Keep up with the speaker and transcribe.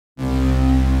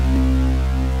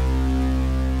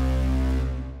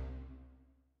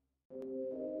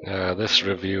This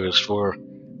review is for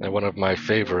one of my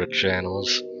favorite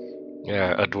channels,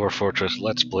 a Dwarf Fortress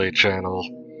Let's Play channel,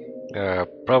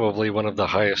 probably one of the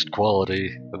highest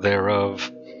quality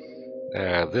thereof.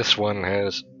 This one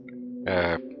has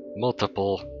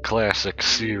multiple classic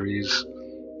series,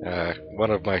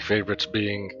 one of my favorites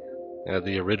being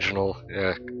the original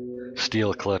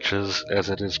Steel Clutches, as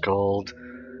it is called,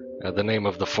 the name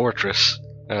of the fortress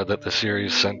that the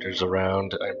series centers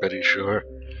around, I'm pretty sure.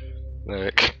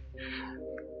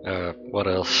 What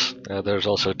else? There's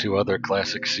also two other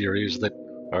classic series that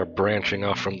are branching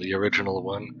off from the original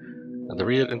one.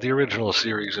 The original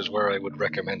series is where I would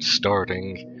recommend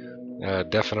starting.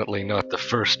 Definitely not the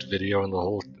first video in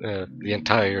the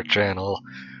entire channel.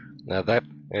 That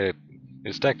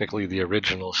is technically the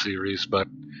original series, but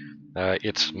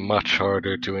it's much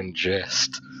harder to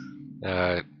ingest,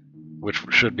 which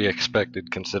should be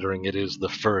expected considering it is the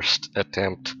first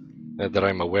attempt that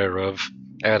I'm aware of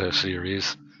at a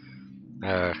series.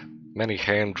 Many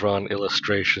hand-drawn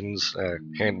illustrations,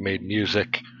 handmade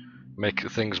music, make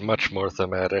things much more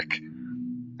thematic.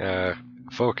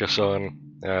 Focus on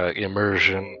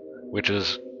immersion, which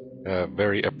is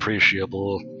very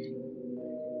appreciable.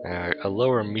 A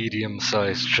lower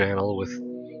medium-sized channel with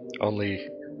only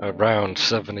around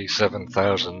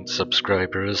 77,000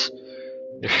 subscribers.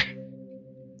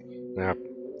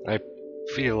 I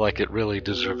feel like it really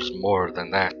deserves more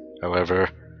than that, however.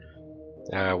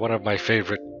 One of my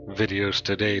favorite videos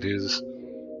to date is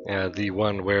the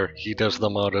one where he does the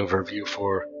mod overview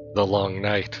for The Long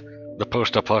Night, the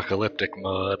post-apocalyptic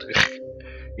mod.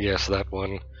 Yes, that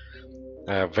one.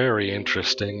 Very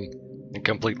interesting. It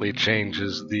completely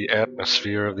changes the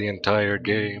atmosphere of the entire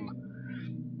game.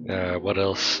 What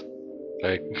else?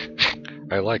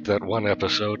 I like that one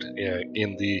episode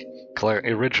in the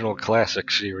original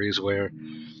classic series where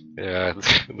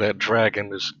that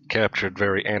dragon is captured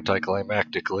very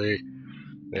anticlimactically.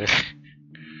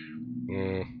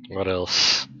 What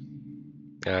else?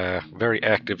 Very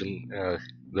active in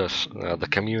the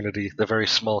community, the very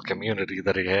small community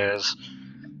that he has.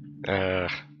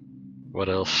 What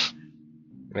else?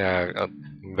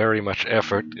 Very much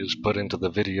effort is put into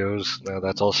the videos.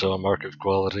 That's also a mark of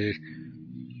quality.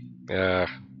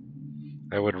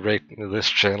 I would rate this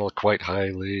channel quite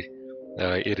highly.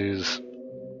 It is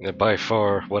by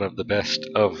far one of the best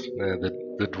of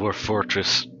the Dwarf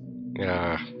Fortress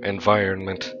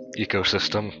environment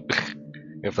ecosystem,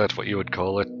 if that's what you would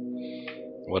call it.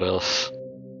 What else?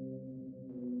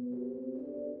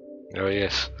 Oh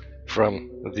yes,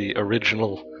 from the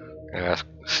original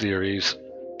series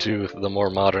to the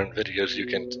more modern videos, you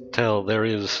can tell there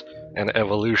is an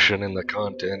evolution in the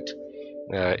content.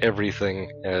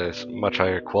 Everything is much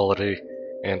higher quality,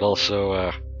 and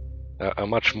also a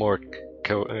much more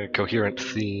coherent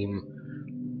theme.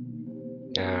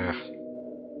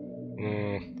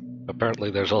 Apparently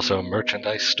there's also a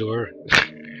merchandise store.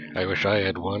 I wish I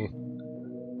had one.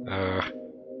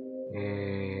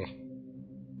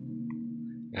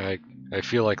 I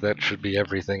feel like that should be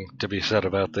everything to be said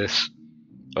about this.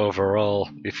 Overall,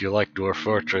 if you like Dwarf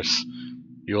Fortress,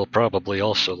 you'll probably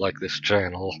also like this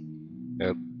channel.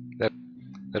 That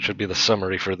should be the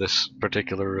summary for this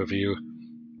particular review.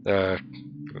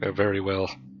 Very well.